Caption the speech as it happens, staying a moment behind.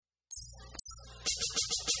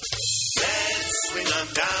on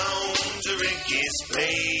down to Ricky's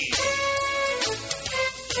Place,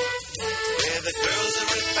 where the girls are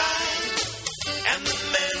refined and the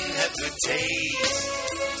men have good taste.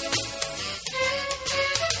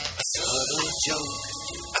 A subtle joke,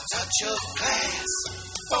 a touch of class,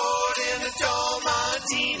 poured in a tall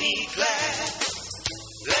martini glass.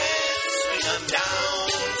 Let's swing on down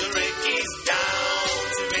to Ricky's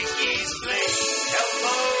Place.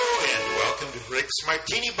 Hello and welcome to Rick's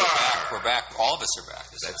Martini Bar. We're back. All of us are back.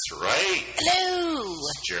 That's right. Hello.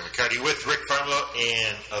 Jerry McCarty with Rick Farmelo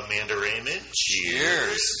and Amanda Raymond.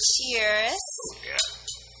 Cheers. Cheers. Yeah.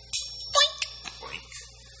 Boink.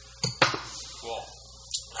 Cool.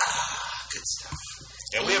 Good stuff.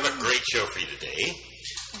 And we have a great show for you today.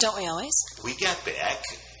 Don't we always? We got back.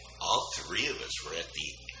 All three of us were at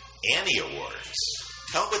the Annie Awards.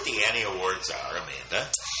 Tell them what the Annie Awards are, Amanda.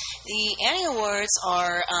 The Annie Awards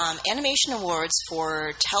are animation awards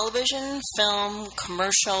for television, film,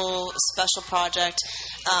 commercial, special project.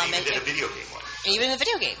 Even did a video game one. Even a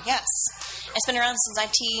video game, yes. It's been around since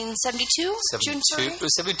 1972.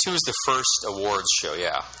 72 was the first awards show,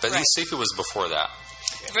 yeah. But Right. see if it was before that.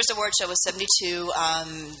 The first award show was 72.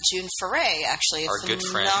 June Foray, actually, Our good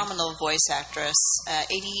friend. phenomenal voice actress. 80.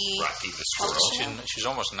 Rocky the How old is Squirrel. she? She's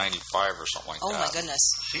almost 95 or something like Oh that. my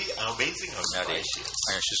goodness. She amazing how That smart age. she is.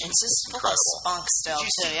 I know, she's It's just full of incredible. spunk still, Did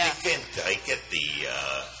you too, see yeah. Dick Van Dyke at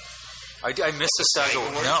the... I missed the SAG SAG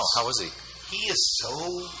Awards. No, how was he? He is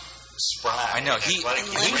so spry. I know he athletic.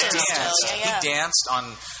 And He's Linda wearing- still, yeah. He danced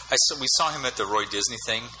on. We saw him at the Roy Disney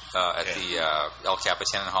thing at the El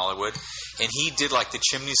Capitan in Hollywood, and he did like the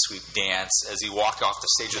chimney sweep dance as he walked off the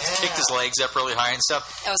stage. Yeah. Kicked his legs up really high and stuff.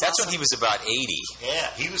 That was That's awesome. when he was about 80.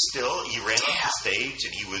 Yeah, he ran off the stage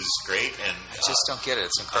and he was great. And I just don't get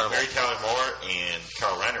it. It's incredible. Mary Tyler Moore and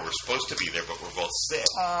Carl Reiner were supposed to be there, but were both sick.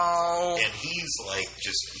 Oh. And he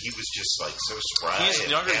was just like so spry. He's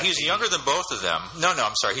and younger. He's happy. younger than both of them. No,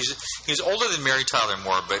 I'm sorry. He's older than Mary Tyler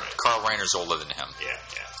Moore, but Carl Reiner's older than him. Yeah.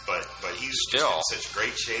 But he's Still. just in such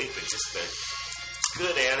great shape and just a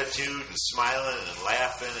good attitude and smiling and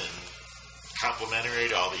laughing and complimentary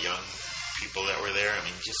to all the young people that were there. I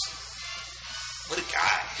mean, just what a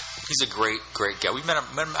guy. He's a great guy.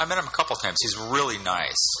 I met him a couple times. He's really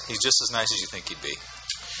nice. He's just as nice as you think he'd be.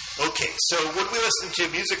 Okay, so what do we listen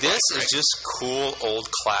to music This like, is just cool, old,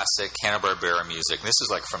 classic Hanna-Barbera music. This is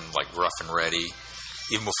like from like Rough and Ready,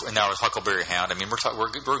 even before. And now with Huckleberry Hound. I mean,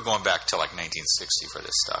 we're going back to like 1960 for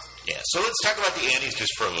this stuff. Yeah, so let's talk about the Annies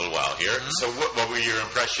just for a little while here. Mm-hmm. So what were your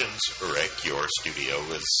impressions, Rick? Your studio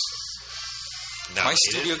was nominated. My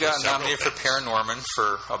studio got nominated for things. Paranorman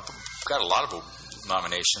for got a lot of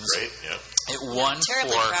nominations. Right, yeah. It won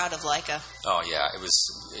Terribly for. proud of Leica. Oh yeah, it was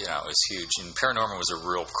it was huge. And Paranorman was a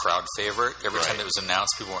real crowd favorite. Every Right. time it was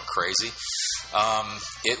announced, people went crazy.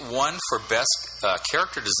 It won for best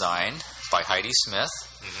character design by Heidi Smith,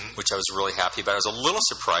 which I was really happy about. I was a little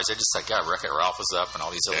surprised. I just thought, God, Wreck-It Ralph was up and all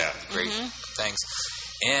these other great things.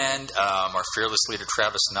 And our fearless leader,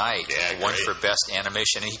 Travis Knight, won for Best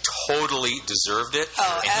Animation, and he totally deserved it.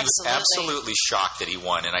 Oh, and he was absolutely shocked that he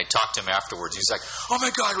won. And I talked to him afterwards. He's like, "Oh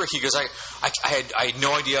my God, Rick!" He goes, "I had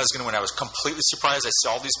no idea I was going to win. I was completely surprised. I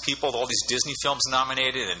saw all these people, all these Disney films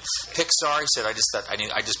nominated, and Pixar." He said, "I just thought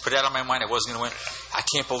I just put it out of my mind I wasn't going to win. I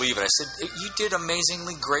can't believe it." I said, "You did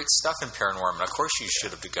amazingly great stuff in Paranorman. Of course you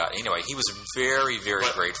should have got." Anyway, he was very, very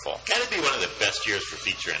grateful. Got to be one of the best years for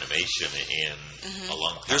feature animation in a long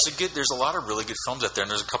time. There's a lot of really good films out there,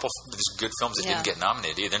 and there's a couple of these good films that didn't get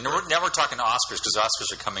nominated either. And now we're talking Oscars, because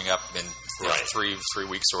Oscars are coming up in 3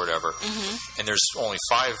 weeks or whatever, and there's only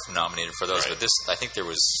 5 nominated for those. Right. But this, I think there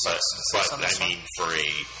was. But I mean, for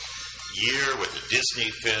a year with a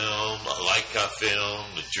Disney film, a Leica film,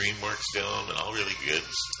 a DreamWorks film, and all really good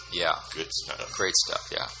stuff. Great stuff.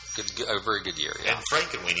 Yeah, a very good year. Yeah. And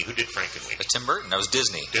Frankenweenie, who did Frankenweenie? Tim Burton. That was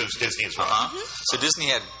Disney. It was Disney as well. So Disney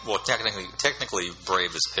had technically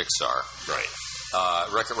Brave is Pixar.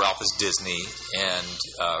 Right. Wreck-It Ralph is Disney, and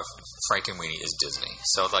Frankenweenie is Disney.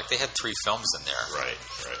 So like they had 3 films in there. Right.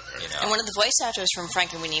 You know? And one of the voice actors from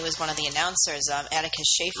Frankenweenie was one of the announcers, Atticus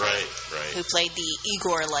Shaffer, who played the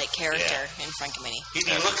Igor-like character in Frankenweenie. He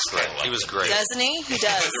looks great. like He was great. Doesn't he? He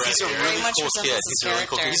does. He's a very really much cool kid. resembles his He's a really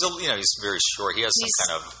cool kid. character. He's very short. He has some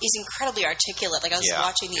kind of. He's incredibly articulate. Like I was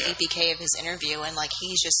watching the EPK of his interview, and like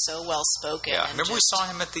he's just so well spoken. Yeah, remember we saw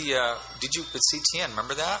him at the. Did you at CTN?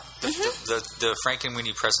 Remember that the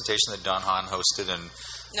Frankenweenie presentation that Don Hahn hosted and.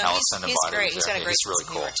 No, Allison he's Abadi great. was He's got a there. great He's really sense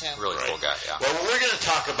of cool. humor, too. Really cool guy, yeah. Well, what we're going to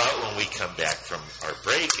talk about when we come back from our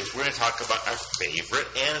break is we're going to talk about our favorite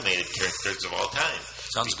animated characters of all time.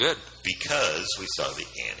 Sounds good. Because we saw the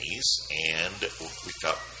Annies, and we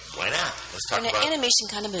thought, why not? Let's talk about an animation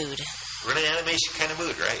kind of mood. We're in an animation kind of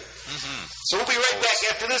mood, right? Mm-hmm. So we'll be right back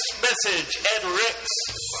after this message at Rick's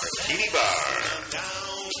Martini Bar.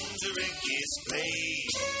 Down to Ricky's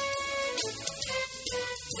place,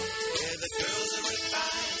 where the girls are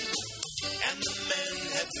refined and the men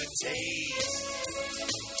have good taste.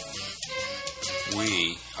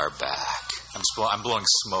 We are back. I'm blowing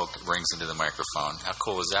smoke rings into the microphone. How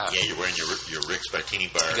cool is that? Yeah, you're wearing your Rick's Martini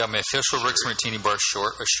Bar. I got my official Rick's Martini Bar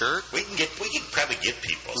shirt. We can probably get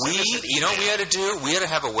people. We had to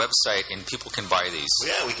have a website and people can buy these.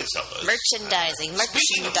 Yeah, we can sell those. Merchandising.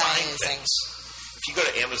 Speaking of buying things, if you go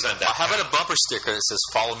to Amazon.com. How about a bumper sticker that says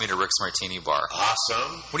 "Follow me to Rick's Martini Bar"?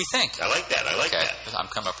 Awesome. What do you think? I like that. I'm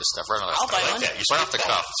coming up with stuff right on I'll buy one. that. You're right off the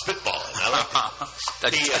cuff. Spitballing. I like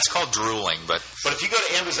that. It's called drooling, but if you go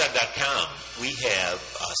to Amazon.com, we have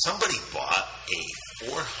somebody bought a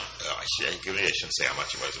I shouldn't say how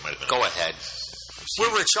much it was. It might have been. Go ahead.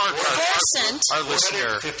 We're rich. Our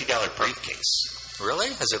listener $450 briefcase.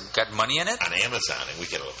 Really? Has it got money in it? On Amazon, and we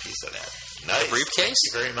get a little piece of that. Nice. A briefcase? Thank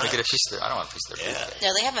you very much. We get a piece of their, I don't want a piece of their briefcase. No,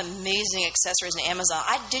 they have amazing accessories on Amazon.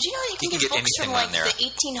 Did you know that you can get books anything from on there. the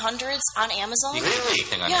 1800s on Amazon? You can get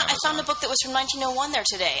anything on Yeah, Amazon. I found a book that was from 1901 there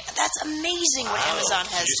today. That's amazing what Amazon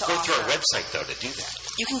has you just to go offer. through our website, though, to do that.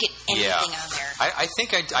 You can get anything on there. I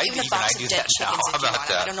think I Even a box do of dead that now. chickens How if you about want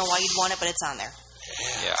it. that? I don't know why you'd want it, but it's on there.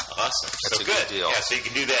 Yeah. Awesome. That's So a good deal. Yeah, so you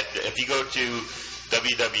can do that if you go to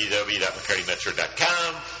www.mccartymetro.com,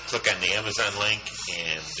 click on the Amazon link,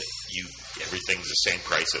 and everything's the same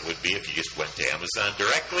price it would be if you just went to Amazon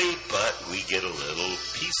directly, but we get a little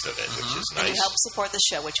piece of it, which is nice. And you help support the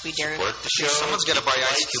show, which we dare. Support the show. Someone's got to buy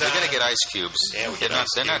ice cubes. We got to get ice cubes. Yeah, we they're get not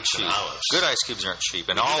ice cubes cheap. and olives. Good ice cubes aren't cheap.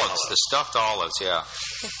 And olives, the stuffed olives, yeah.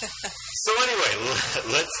 So anyway,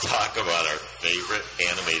 let's talk about our favorite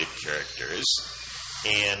animated characters.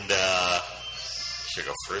 And should I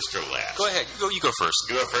go first or last? Go ahead. You go first.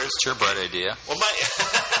 You go first? It's your bright idea. Well,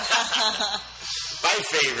 my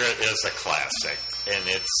favorite is a classic, and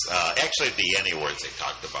it's actually at the Annie Awards they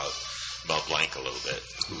talked about Mel Blanc a little bit,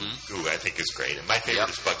 who I think is great. And my favorite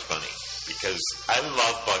is Bugs Bunny, because I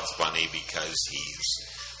love Bugs Bunny because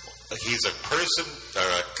he's a person or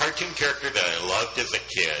a cartoon character that I loved as a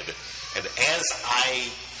kid, and as I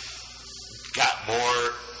got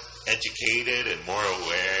more educated and more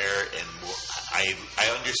aware, and more, I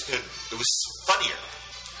understood it was funnier.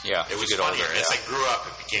 Yeah, it was get funnier. older, As I grew up,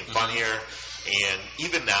 it became funnier. And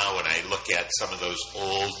even now, when I look at some of those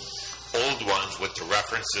old ones with the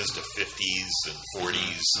references to 50s and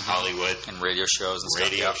 40s Hollywood and radio shows and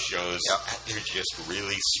shows, they're just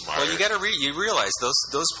really smart. Well, you realize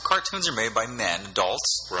those cartoons are made by men,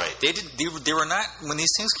 adults. Right. They were not, when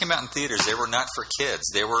these things came out in theaters, they were not for kids.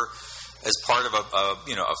 They were as part of a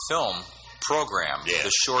film program. Yeah. The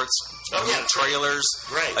shorts, trailers,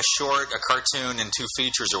 a short, a cartoon, and 2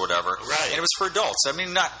 features or whatever. Right. And it was for adults. I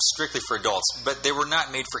mean, not strictly for adults, but they were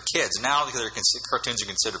not made for kids. Now cartoons are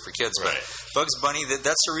considered for kids. Right. But Bugs Bunny,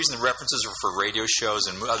 that's the reason the references were for radio shows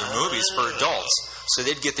and other movies for adults. So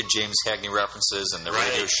they'd get the James Cagney references and the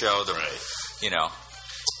radio show.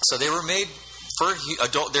 So they were made for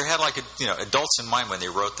adult. They had adults in mind when they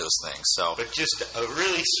wrote those things. So, but just a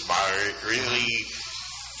really smart, really.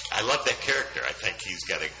 I love that character. I think he's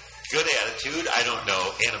got a good attitude. I don't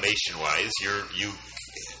know animation-wise. Is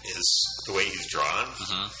the way he's drawn.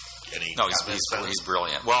 He's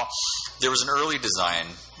brilliant. Well, there was an early design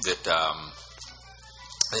that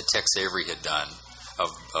Tex Avery had done of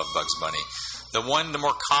Bugs Bunny. The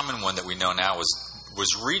more common one that we know now was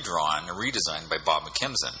redrawn and redesigned by Bob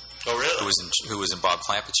McKimson. Oh, really? Who was in Bob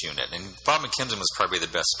Clampett's unit. And Bob McKimson was probably the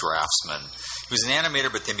best draftsman. He was an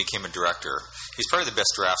animator, but then became a director. He's probably the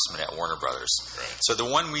best draftsman at Warner Brothers. Right. So the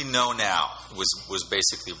one we know now was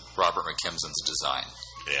basically Robert McKimson's design.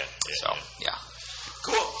 Yeah.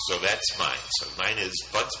 Cool. So that's mine. So mine is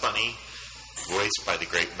Bugs Bunny, voiced by the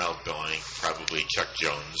great Mel Blanc, probably Chuck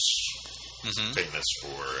Jones, famous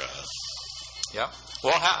for...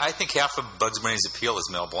 Well, I think half of Bugs Bunny's appeal is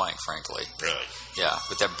Mel Blanc, frankly. Really? Yeah,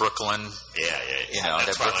 with that Brooklyn,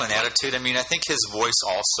 that Brooklyn attitude. I mean, I think his voice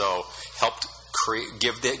also helped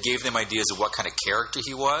gave them ideas of what kind of character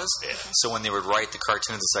he was. Yeah. So when they would write the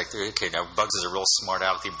cartoons, it's like, okay, now Bugs is a real smart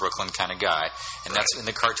alecky Brooklyn kind of guy, and and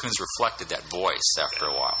the cartoons reflected that voice after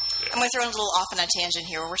a while. I'm going to throw in a little off on a tangent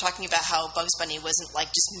here. We're talking about how Bugs Bunny wasn't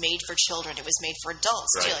just made for children; it was made for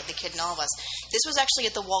adults too, like the kid in all of us. This was actually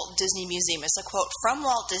at the Walt Disney Museum. It's a quote from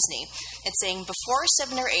Walt Disney. It's saying, "Before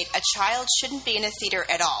 7 or 8, a child shouldn't be in a theater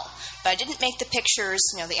at all. But I didn't make the pictures,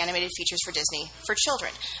 the animated features for Disney, for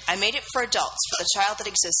children. I made it for adults, for the child that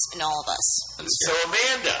exists in all of us." So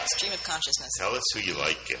Amanda, stream of consciousness. Tell us who you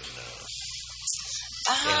like in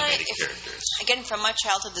animated characters? Again, from my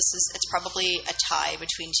childhood, it's probably a tie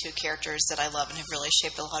between two characters that I love and have really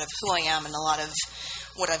shaped a lot of who I am and a lot of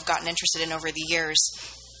what I've gotten interested in over the years.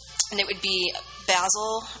 And it would be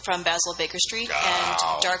Basil from Basil Baker Street and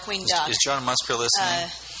Darkwing Duck. Is John Musper listening?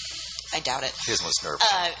 I doubt it. He doesn't listen to her.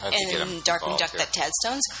 And Darkwing Duck that Tad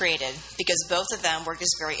Stones created, because both of them were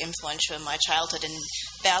just very influential in my childhood. And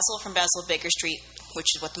Basil from Basil Baker Street, which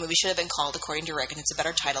is what the movie should have been called, according to Rick, and it's a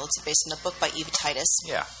better title. It's based on a book by Eva Titus.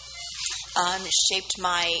 Yeah. Shaped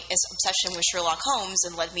my obsession with Sherlock Holmes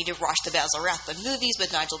and led me to watch the Basil Rathbone movies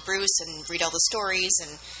with Nigel Bruce and read all the stories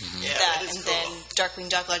and then Darkwing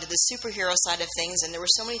Duck led to the superhero side of things, and there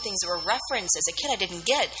were so many things that were referenced as a kid I didn't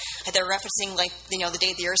get. They're referencing the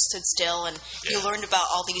day the Earth stood still, and you learned about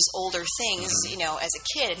all these older things, as a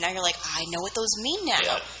kid, and now you're like, I know what those mean now.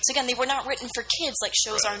 Yeah. So again, they were not written for kids like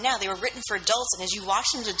shows are now. They were written for adults, and as you watch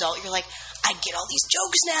them as an adult, you're like, I get all these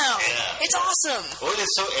jokes now. Yeah. It's awesome. Well, it is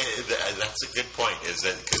so. That's a good point. Is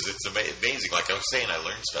that because it's amazing? Like I was saying, I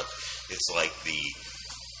learned stuff. It's like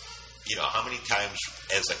how many times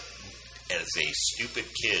as a stupid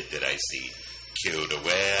kid did I see cue to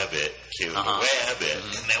Wabbit, cue to Wabbit,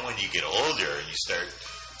 and then when you get older and you start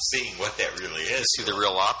seeing what that really is, you see the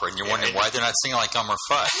real opera, and you're wondering why they're not singing like Elmer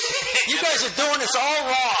Fudd. You guys are doing this all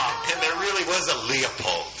wrong. And there really was a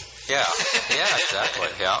Leopold. Yeah, exactly.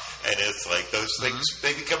 Yeah, and it's like those things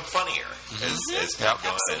they become funnier as time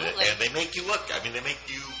goes on, and they make you look. I mean, they make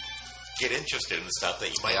you get interested in stuff that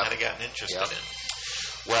you might not have gotten interested in.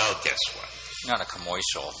 Well, guess what? Not a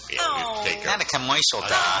commercial. Yeah, not a commercial,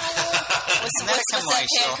 Doc. What's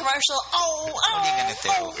that commercial? What are you going to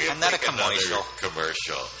do? Not a commercial.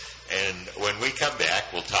 Commercial. And when we come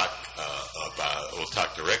back, we'll talk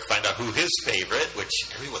to Rick, find out who his favorite, which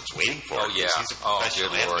everyone's waiting for. Oh, yeah. He's a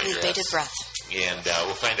professional animator. With bated breath. And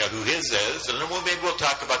we'll find out who his is. And then maybe we'll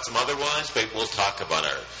talk about some other ones. Maybe we'll talk about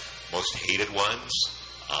our most hated ones.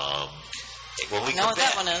 When we come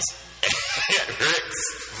back. That one is.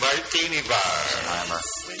 Rick's Martini Bar.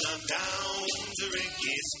 When I'm down to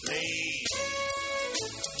Ricky's place,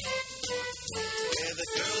 where the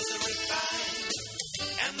girls are refined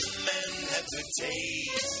and the men have good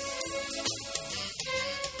taste.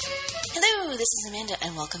 Hello, this is Amanda,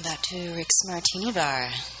 and welcome back to Rick's Martini Bar.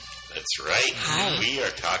 That's right. Hi. We are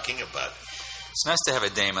talking about. It's nice to have a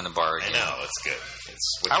dame in the bar again. I know, it's good.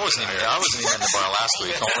 I wasn't even in the bar last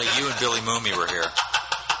week. Only you and Billy Mooney were here.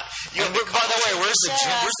 By the way, where's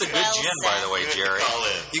the good gin? By the way, Jerry,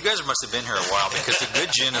 you guys must have been here a while because the good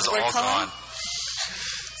gin is all gone.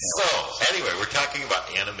 So, anyway, we're talking about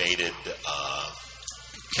animated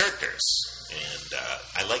characters, and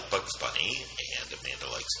I like Bugs Bunny, and Amanda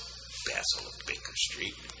likes Basil of Baker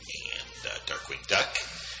Street, and Darkwing Duck.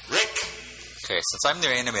 Rick. Okay, since I'm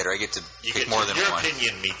their animator, I get to pick more than one. Your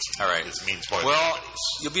opinion means more than anybody's.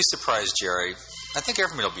 You'll be surprised, Jerry. I think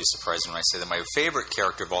everybody will be surprised when I say that my favorite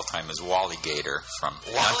character of all time is Wally Gator from...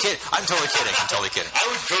 Wally? I'm kidding. I'm totally kidding. I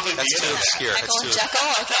would totally That's too obscure. That's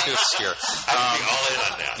too obscure. I would be all in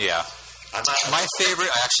on that. Yeah.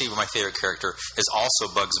 My favorite character is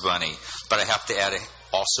also Bugs Bunny, but I have to add it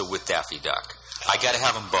also with Daffy Duck. I got to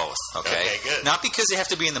have them both, okay? Good. Not because they have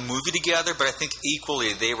to be in the movie together, but I think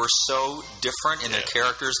equally they were so different in their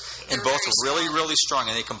characters, and both really, really strong,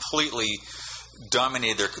 and they completely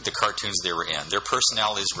dominated the cartoons they were in. Their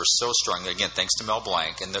personalities were so strong. Again, thanks to Mel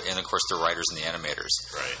Blanc and of course the writers and the animators.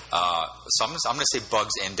 Right. So I'm going to say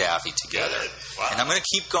Bugs and Daffy together. Wow. And I'm going to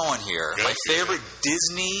keep going here. My favorite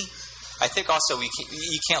Disney, I think also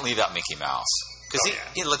you can't leave out Mickey Mouse.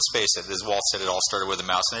 Because let's face it, as Walt said, it all started with a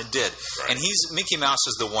mouse, and it did. Right. And Mickey Mouse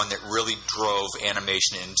is the one that really drove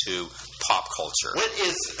animation into pop culture. What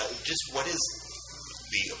is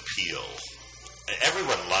the appeal?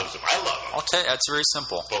 Everyone loves him. I love him. I'll tell you, it's very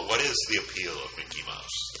simple. But what is the appeal of Mickey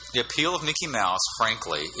Mouse? The appeal of Mickey Mouse,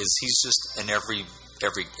 frankly, is he's just an every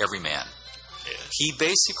man. Yeah. He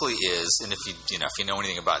basically is, and if you know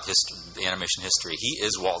anything about animation history, he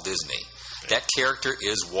is Walt Disney. Yeah. That character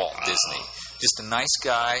is Walt Disney. Just a nice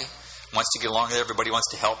guy. Wants to get along with everybody,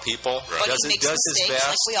 wants to help people, right. does his best.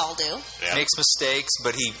 Like we all do. Yeah. Makes mistakes,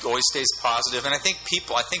 but he always stays positive. And I think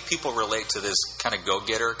people relate to this kind of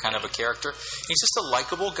go-getter kind of a character. He's just a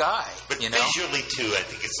likable guy. But visually, too, I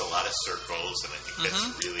think it's a lot of circles, and I think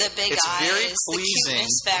that's really... The big it's eyes, very the pleasing.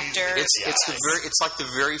 cuteness factor. It's like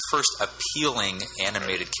the very first appealing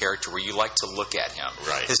animated character where you like to look at him.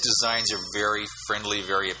 Right. His designs are very friendly,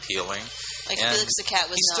 very appealing. Like Felix the Cat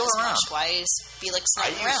was not as much. Why is Felix not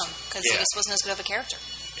around? Because he just wasn't as good of a character.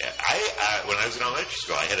 Yeah, when I was in elementary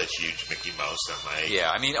school, I had a huge Mickey Mouse on my. Yeah,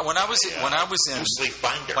 I mean, when I was loose leaf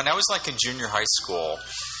binder. When I was like in junior high school,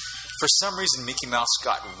 for some reason, Mickey Mouse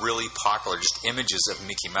got really popular, just images of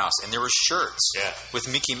Mickey Mouse. And there were shirts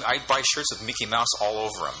with Mickey. I'd buy shirts with Mickey Mouse all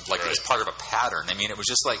over them, like it was part of a pattern. I mean, it was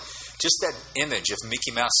just like, just that image of Mickey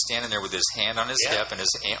Mouse standing there with his hand on his hip and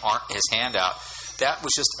his hand out. That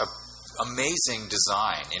was just an amazing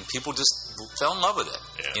design, and people just fell in love with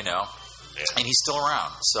it, you know. Yeah. And he's still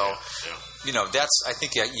around, so you know that's. I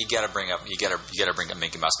think you got to bring up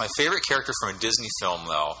Mickey Mouse. My favorite character from a Disney film,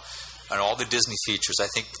 though, and all the Disney features, I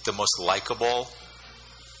think the most likable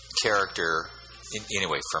character,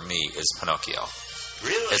 anyway, for me, is Pinocchio.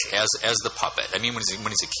 Really? As the puppet. I mean, when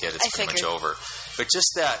he's a kid, it's pretty much over. But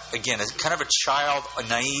just that, again, it's kind of a child, a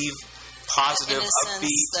naive, positive,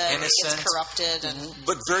 upbeat, innocent, gets corrupted,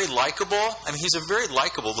 but very likable. I mean, he's a very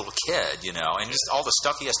likable little kid, you know, and just all the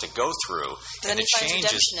stuff he has to go through, and it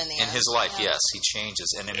changes in his life. Yes, he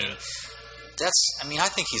changes, and I mean, I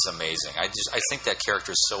think he's amazing. I think that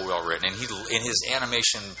character is so well written, and his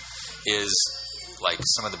animation is like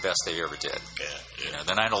some of the best they ever did. Yeah. You know,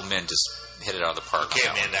 the Nine Old Men just hit it out of the park. Okay,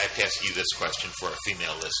 Amanda, I have to ask you this question for our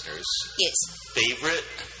female listeners. Yes. Favorite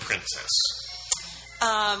princess?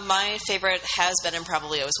 My favorite has been and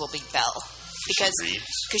probably always will be Belle. Because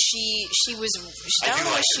she was not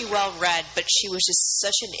only was she well read, but she was just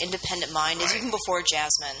such an independent mind, as even before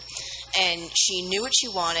Jasmine. And she knew what she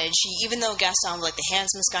wanted. Even though Gaston was like the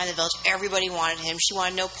handsomest guy in the village, everybody wanted him. She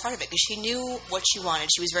wanted no part of it because she knew what she wanted.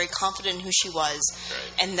 She was very confident in who she was,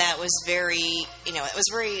 and that was very, it was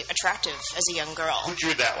very attractive as a young girl. Who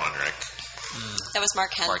drew that one, Rick? That was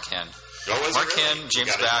Mark Henn. Mark Henn. Oh, Mark Henn,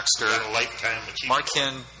 James Baxter. Mark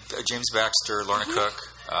Henn, James Baxter, Lorna Cook.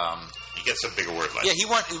 You get some big award last. Yeah, he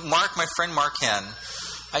won. My friend Mark Henn.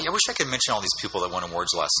 I wish I could mention all these people that won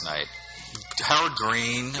awards last night. Howard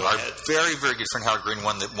Green, our very, very good friend Howard Green,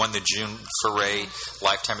 won the June Foray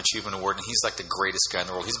Lifetime Achievement Award, and he's like the greatest guy in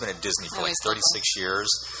the world. He's been at Disney for like 36 years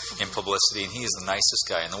in publicity, and he is the nicest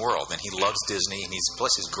guy in the world. And he loves Disney, and he's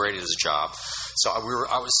great at his job. So I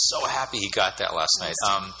was so happy he got that last night.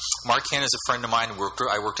 Mark Henn is a friend of mine.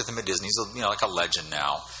 I worked with him at Disney. He's like a legend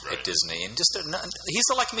now at Disney, and he's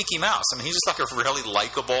like Mickey Mouse. I mean, he's just like a really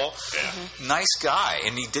likable, nice guy,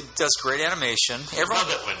 and he does great animation. I love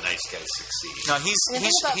it when nice guys succeed. No, he's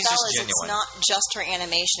just genuine. It's not just her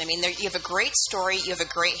animation. I mean, you have a great story, you have a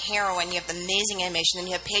great heroine, you have the amazing animation, and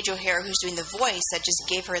you have Paige O'Hara who's doing the voice that just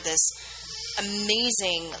gave her this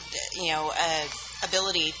amazing,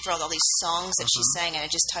 ability for all these songs that she sang, and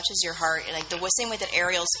it just touches your heart. And like the same way that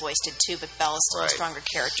Ariel's voice did too, but Belle is still a stronger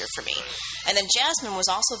character for me. And then Jasmine was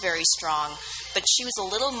also very strong, but she was a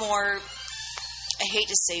little more. I hate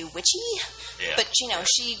to say witchy, but she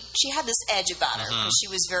had this edge about her because she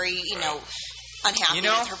was very unhappy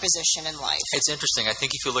with her position in life. It's interesting. I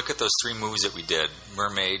think if you look at those three movies that we did,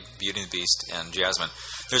 Mermaid, Beauty and the Beast, and Jasmine,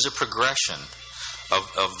 there's a progression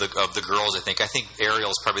of the girls. I think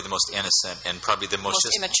Ariel is probably the most innocent and probably the most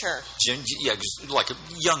immature. Just like a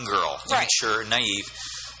young girl, immature, naive.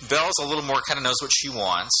 Belle's a little more kind of knows what she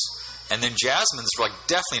wants. And then Jasmine's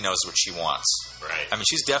definitely knows what she wants. Right. I mean,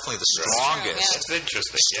 she's definitely the strongest. That's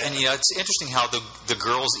interesting. Yeah. And it's interesting how the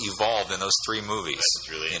girls evolved in those three movies. That's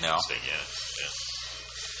really interesting.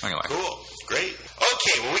 Yeah. Anyway. Cool. Great.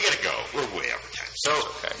 Okay. Well, we got to go. We're way over time. So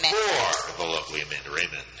for the lovely Amanda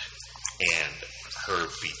Raymond and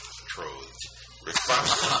her betrothed Rick Farmer.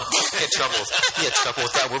 He had trouble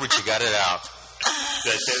with that word, but you got it out.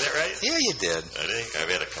 Did I say that right? Yeah, you did. I think I've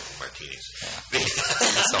had a couple martinis. Yeah.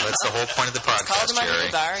 So that's the whole point of the podcast, it's called a martini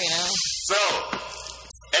bar, So,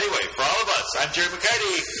 anyway, for all of us, I'm Jerry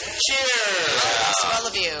McCarty. Cheers! For all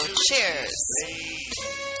of you, cheers.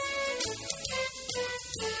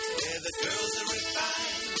 Where the girls are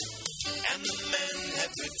refined and the men have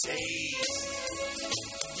good taste.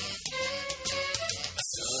 A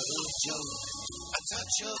subtle joke, a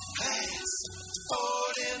touch of class,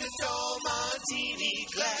 poured in a tall martini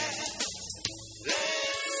glass.